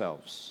by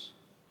ourselves.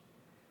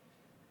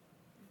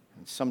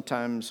 And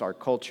sometimes our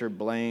culture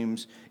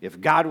blames, if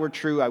God were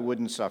true, I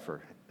wouldn't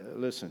suffer.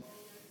 Listen,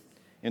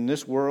 in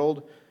this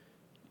world,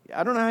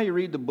 I don't know how you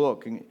read the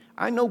book.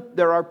 I know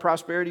there are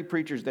prosperity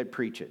preachers that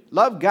preach it.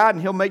 Love God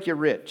and He'll make you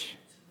rich.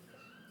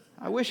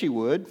 I wish He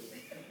would.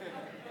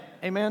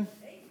 Amen?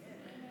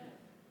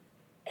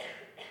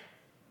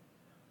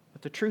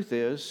 But the truth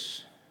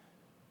is,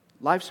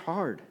 life's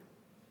hard.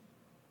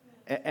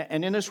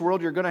 And in this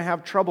world, you're going to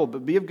have trouble,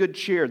 but be of good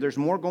cheer. There's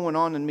more going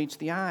on than meets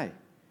the eye.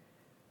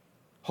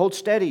 Hold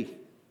steady.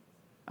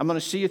 I'm going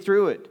to see you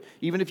through it.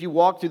 Even if you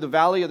walk through the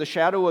valley of the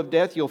shadow of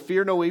death, you'll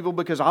fear no evil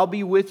because I'll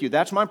be with you.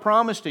 That's my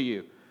promise to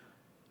you.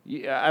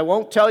 I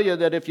won't tell you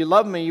that if you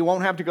love me, you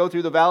won't have to go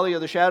through the valley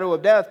of the shadow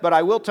of death, but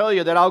I will tell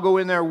you that I'll go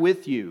in there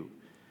with you.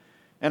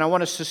 And I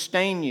want to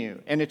sustain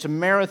you. And it's a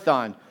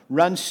marathon.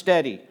 Run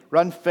steady.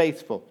 Run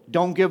faithful.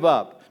 Don't give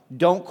up.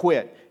 Don't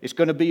quit. It's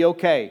going to be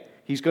okay.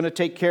 He's going to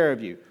take care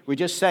of you. We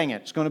just sang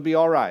it. It's going to be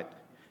all right.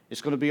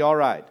 It's going to be all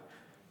right.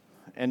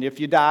 And if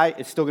you die,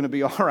 it's still going to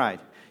be all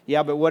right.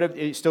 Yeah, but what if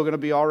it's still going to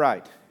be all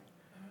right?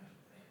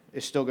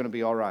 It's still going to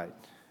be all right.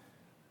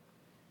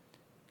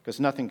 Because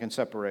nothing can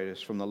separate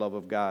us from the love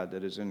of God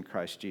that is in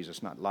Christ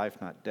Jesus. Not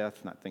life, not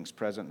death, not things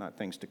present, not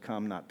things to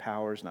come, not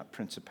powers, not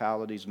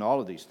principalities, and all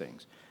of these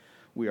things.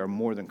 We are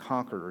more than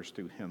conquerors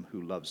through Him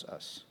who loves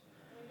us.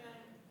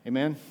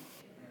 Amen?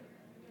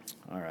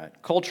 All right.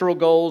 Cultural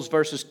goals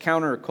versus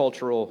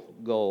countercultural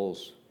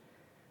goals.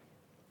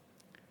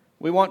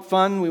 We want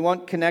fun, we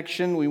want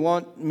connection, we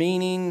want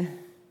meaning.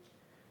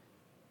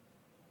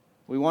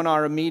 We want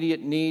our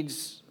immediate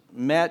needs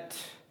met,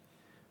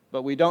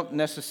 but we don't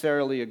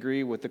necessarily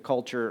agree with the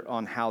culture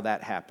on how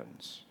that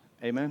happens.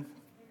 Amen?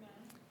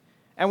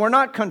 And we're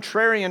not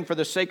contrarian for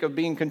the sake of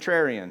being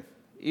contrarian,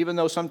 even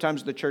though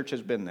sometimes the church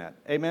has been that.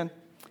 Amen?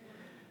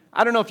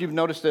 I don't know if you've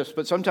noticed this,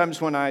 but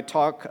sometimes when I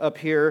talk up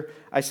here,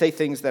 I say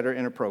things that are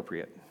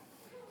inappropriate.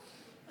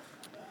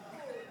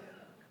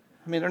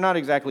 I mean, they're not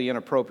exactly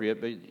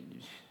inappropriate, but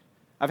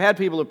I've had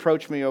people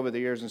approach me over the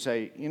years and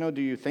say,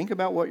 do you think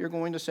about what you're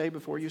going to say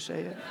before you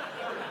say it?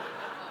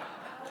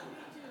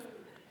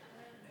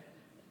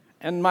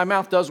 And my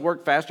mouth does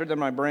work faster than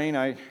my brain.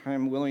 I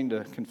am willing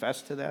to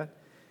confess to that.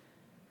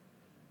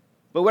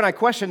 But when I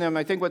question them,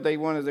 I think what they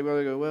want is they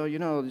really go, well,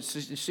 it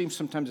seems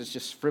sometimes it's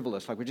just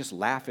frivolous, like we just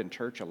laugh in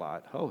church a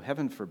lot. Oh,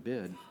 heaven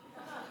forbid.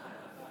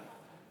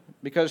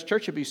 Because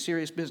church should be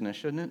serious business,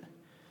 shouldn't it?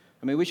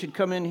 I mean, we should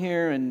come in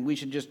here and we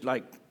should just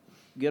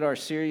get our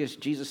serious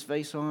Jesus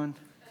face on.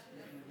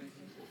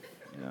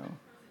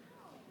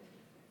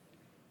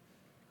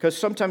 Because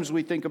sometimes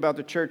we think about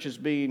the church as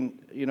being,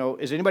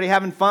 is anybody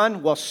having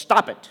fun? Well,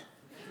 stop it.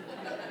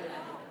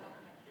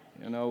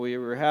 We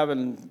were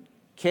having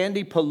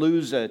Candy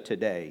Palooza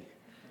today.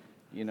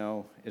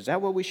 Is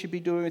that what we should be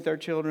doing with our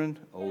children?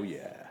 Oh,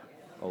 yeah.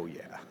 Oh,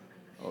 yeah.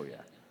 Oh,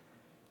 yeah.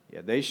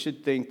 Yeah, they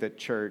should think that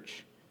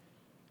church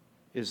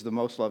is the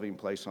most loving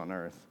place on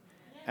earth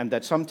and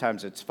that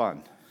sometimes it's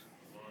fun.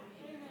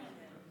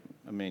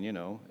 I mean,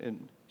 it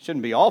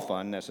shouldn't be all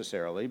fun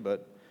necessarily,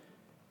 but,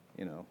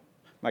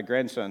 my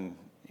grandson,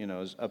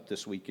 is up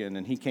this weekend,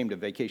 and he came to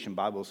Vacation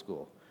Bible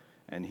School,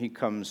 and he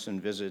comes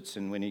and visits,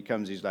 and when he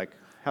comes, he's like,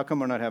 how come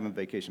we're not having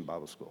Vacation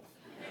Bible School?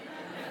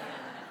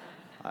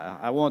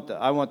 I want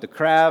the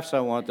crafts,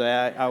 I want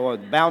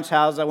bounce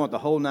houses, I want the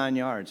whole 9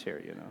 yards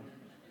here,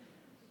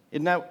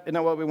 Isn't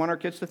that what we want our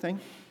kids to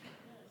think?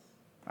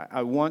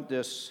 I want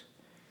this,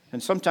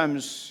 and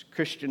sometimes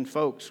Christian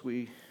folks,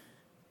 we're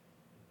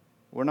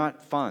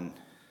not fun.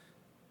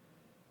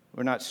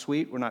 We're not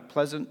sweet, we're not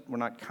pleasant, we're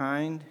not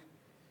kind,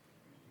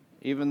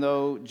 even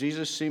though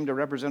Jesus seemed to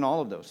represent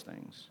all of those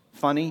things.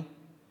 Funny.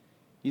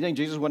 You think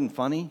Jesus wasn't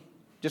funny?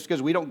 Just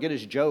because we don't get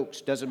his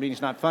jokes doesn't mean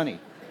he's not funny.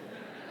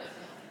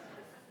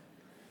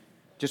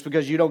 Just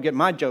because you don't get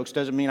my jokes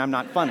doesn't mean I'm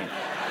not funny.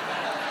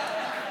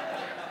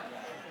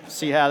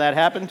 See how that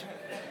happened?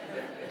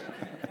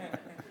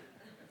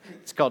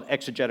 It's called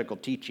exegetical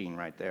teaching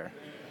right there.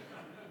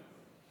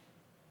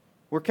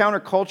 We're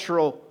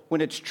countercultural when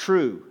it's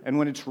true and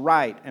when it's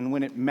right and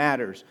when it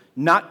matters,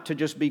 not to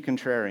just be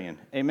contrarian.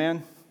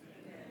 Amen?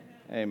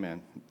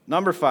 Amen.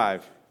 Number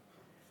 5,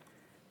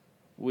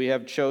 we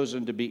have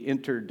chosen to be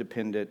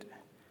interdependent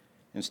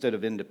instead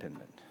of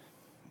independent.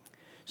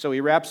 So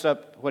he wraps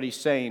up what he's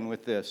saying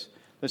with this.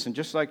 Listen,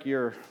 just like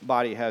your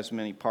body has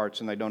many parts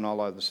and they don't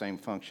all have the same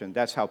function,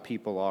 that's how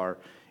people are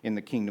in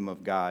the kingdom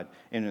of God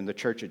and in the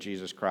church of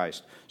Jesus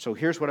Christ. So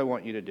here's what I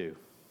want you to do.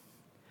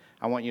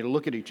 I want you to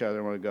look at each other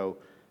and want to go,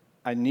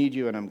 I need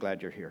you and I'm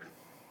glad you're here.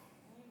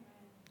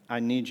 I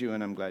need you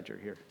and I'm glad you're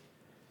here.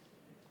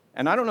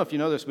 And I don't know if you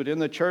know this, but in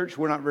the church,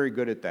 we're not very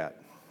good at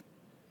that.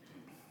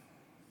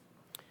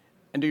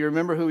 And do you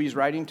remember who he's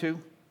writing to?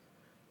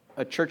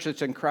 A church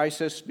that's in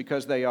crisis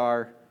because they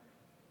are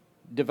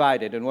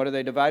divided. And what are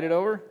they divided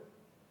over?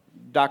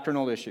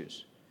 Doctrinal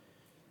issues.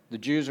 The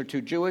Jews are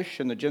too Jewish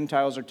and the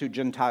Gentiles are too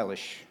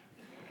Gentilish.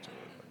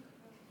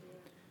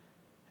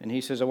 And he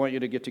says, I want you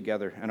to get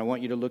together, and I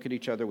want you to look at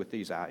each other with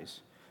these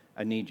eyes.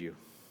 I need you.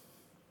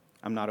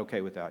 I'm not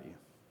okay without you.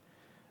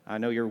 I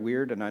know you're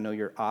weird, and I know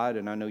you're odd,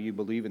 and I know you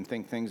believe and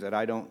think things that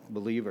I don't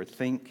believe or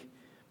think,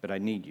 but I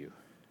need you.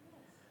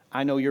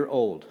 I know you're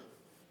old.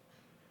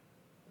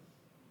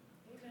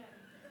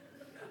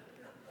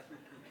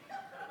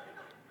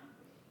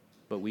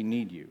 But we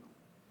need you.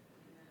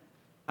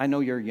 I know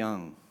you're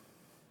young,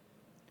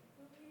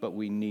 but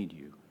we need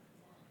you.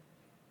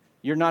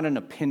 You're not an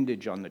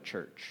appendage on the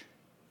church.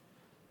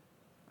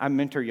 I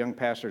mentor young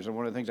pastors, and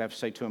one of the things I have to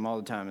say to them all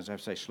the time is I have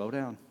to say, slow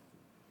down.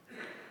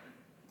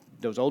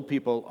 Those old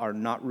people are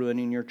not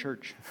ruining your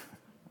church.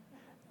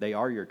 They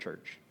are your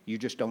church. You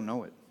just don't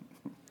know it.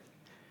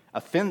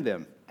 Offend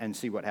them and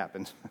see what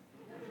happens.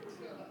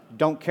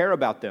 Don't care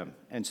about them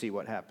and see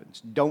what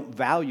happens. Don't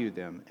value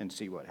them and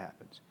see what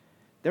happens.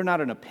 They're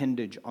not an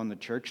appendage on the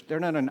church. They're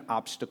not an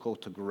obstacle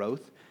to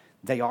growth.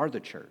 They are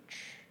the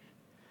church.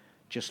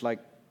 Just like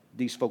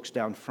these folks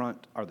down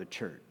front are the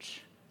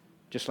church.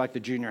 Just like the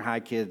junior high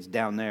kids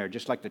down there.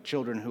 Just like the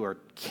children who are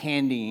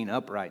candying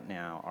up right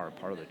now are a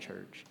part of the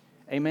church.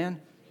 Amen?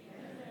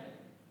 Amen.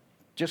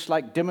 Just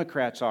like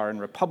Democrats are and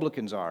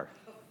Republicans are.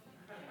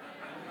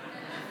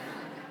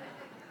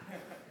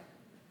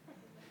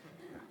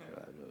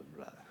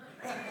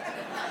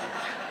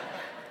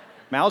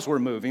 Mouths were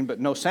moving, but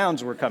no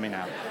sounds were coming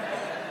out.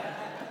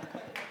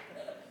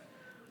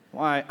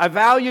 Why? I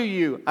value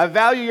you. I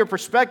value your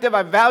perspective.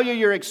 I value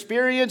your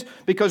experience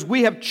because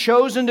we have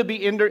chosen to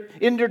be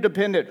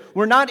interdependent.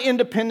 We're not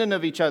independent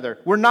of each other.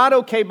 We're not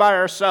okay by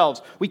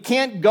ourselves. We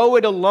can't go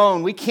it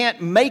alone. We can't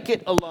make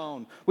it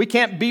alone. We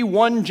can't be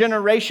one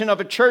generation of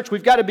a church.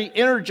 We've got to be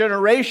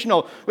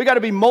intergenerational. We've got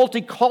to be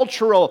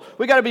multicultural.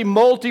 We've got to be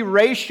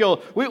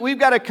multiracial. We've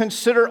got to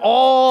consider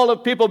all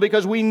of people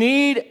because we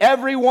need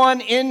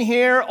everyone in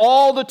here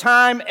all the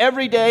time,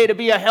 every day, to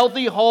be a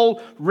healthy,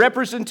 whole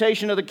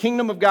representation of the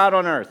kingdom of God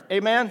on earth.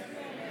 Amen? Amen.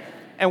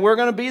 And we're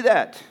going to be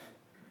that.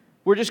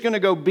 We're just going to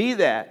go be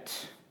that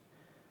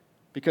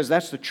because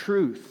that's the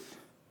truth.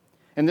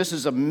 And this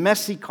is a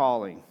messy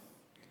calling.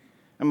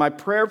 And my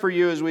prayer for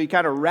you as we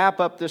kind of wrap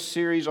up this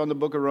series on the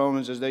book of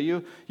Romans is that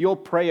you'll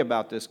pray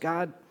about this.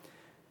 God,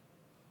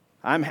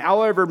 I'm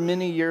however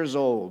many years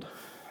old,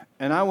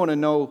 and I want to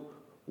know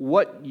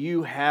what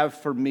you have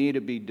for me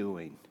to be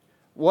doing.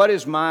 What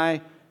is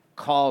my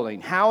calling?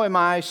 How am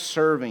I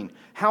serving?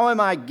 How am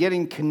I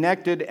getting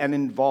connected and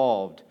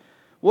involved?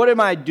 What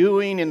am I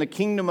doing in the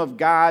kingdom of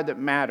God that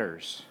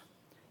matters,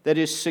 that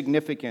is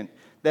significant,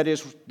 that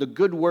is the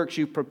good works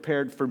you've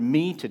prepared for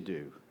me to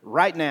do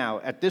right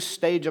now at this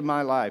stage of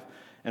my life,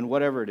 and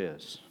whatever it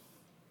is,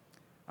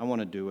 I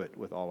want to do it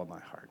with all of my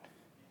heart.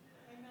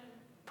 Amen.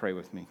 Pray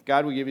with me.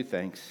 God, we give you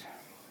thanks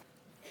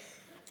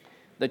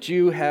that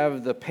you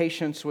have the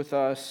patience with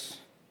us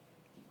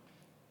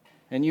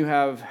and you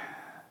have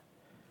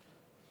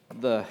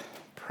the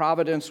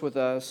providence with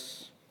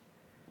us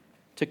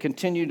to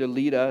continue to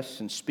lead us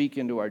and speak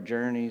into our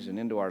journeys and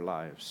into our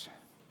lives.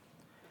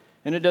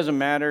 And it doesn't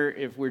matter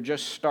if we're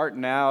just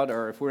starting out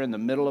or if we're in the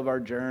middle of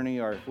our journey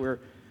or if we're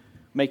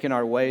making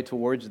our way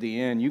towards the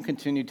end. You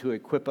continue to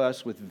equip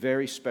us with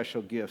very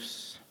special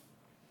gifts.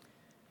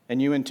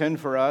 And you intend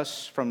for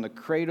us from the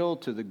cradle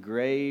to the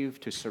grave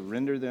to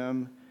surrender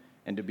them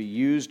and to be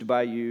used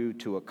by you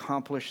to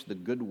accomplish the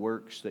good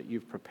works that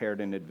you've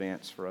prepared in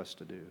advance for us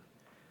to do.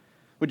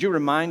 Would you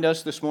remind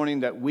us this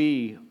morning that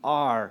we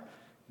are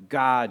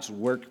God's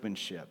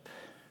workmanship,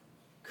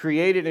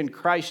 created in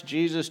Christ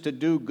Jesus to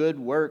do good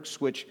works,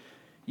 which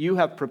you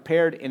have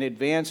prepared in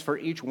advance for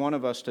each one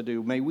of us to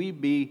do. May we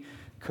be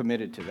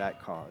committed to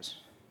that cause.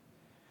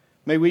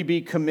 May we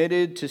be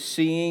committed to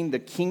seeing the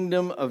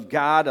kingdom of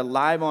God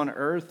alive on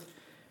earth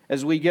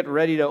as we get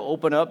ready to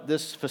open up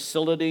this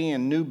facility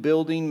and new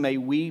building. May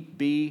we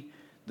be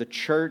the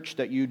church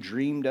that you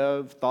dreamed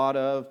of, thought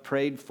of,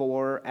 prayed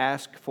for,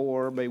 asked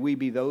for. May we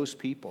be those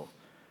people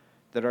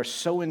that are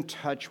so in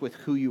touch with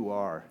who you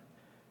are,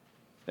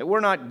 that we're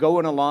not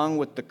going along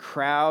with the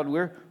crowd.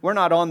 We're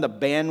not on the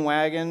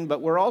bandwagon, but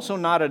we're also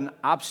not an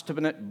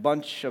obstinate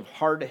bunch of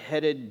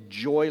hard-headed,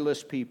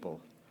 joyless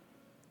people.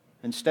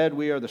 Instead,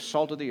 we are the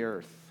salt of the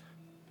earth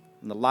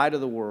and the light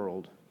of the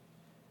world,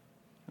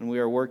 and we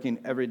are working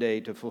every day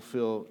to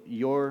fulfill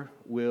your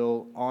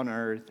will on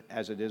earth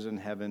as it is in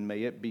heaven.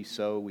 May it be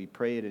so. We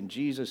pray it in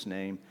Jesus'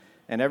 name.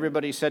 And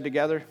everybody said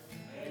together,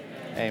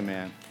 Amen.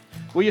 Amen.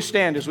 Will you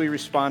stand as we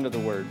respond to the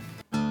word?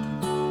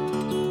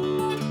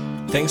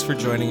 Thanks for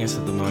joining us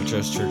at the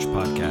Montrose Church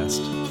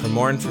Podcast. For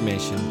more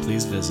information,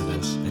 please visit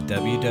us at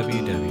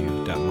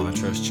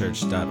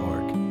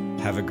www.montrosechurch.org.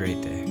 Have a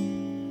great day.